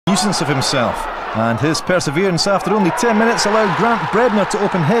nuisance of himself, and his perseverance after only 10 minutes allowed Grant Brebner to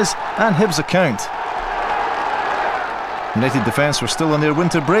open his and Hibs' account. United defence were still on their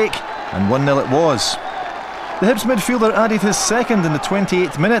winter break, and 1-0 it was. The Hibs midfielder added his second in the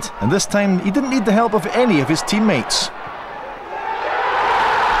 28th minute, and this time he didn't need the help of any of his teammates.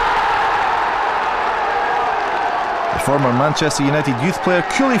 The former Manchester United youth player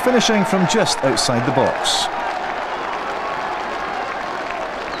coolly finishing from just outside the box.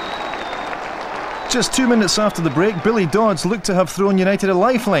 Just 2 minutes after the break, Billy Dodds looked to have thrown United a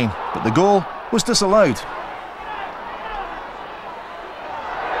lifeline, but the goal was disallowed.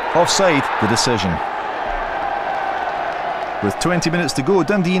 Offside, the decision. With 20 minutes to go,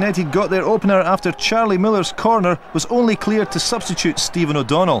 Dundee United got their opener after Charlie Miller's corner was only cleared to substitute Stephen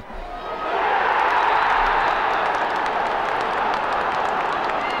O'Donnell.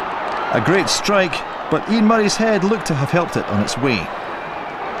 A great strike, but Ian Murray's head looked to have helped it on its way.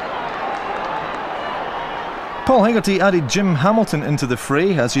 Paul Hegarty added Jim Hamilton into the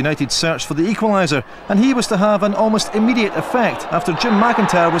fray as United searched for the equaliser, and he was to have an almost immediate effect after Jim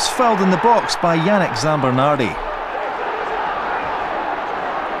McIntyre was fouled in the box by Yannick Zambernardi.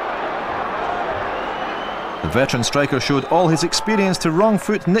 The veteran striker showed all his experience to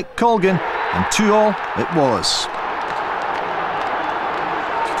wrong-foot Nick Colgan, and 2-2 it was.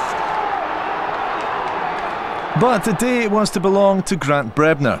 But the day was to belong to Grant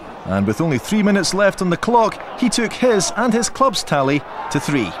Brebner, and with only 3 minutes left on the clock, he took his and his club's tally to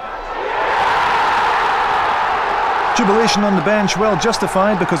 3. Jubilation on the bench well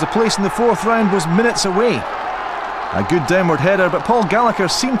justified because a place in the fourth round was minutes away. A good downward header, but Paul Gallagher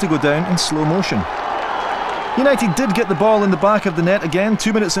seemed to go down in slow motion. United did get the ball in the back of the net again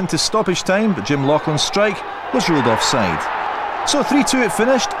 2 minutes into stoppage time, but Jim Laughlin's strike was ruled offside. So 3-2 it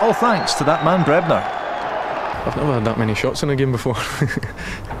finished, all thanks to that man Brebner. I've never had that many shots in a game before.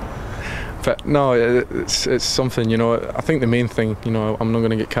 But no, it's something, you know. I think the main thing, you know, I'm not going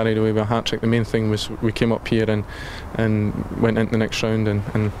to get carried away with a hat-trick. The main thing was we came up here and went into the next round,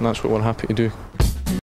 and that's what we're happy to do.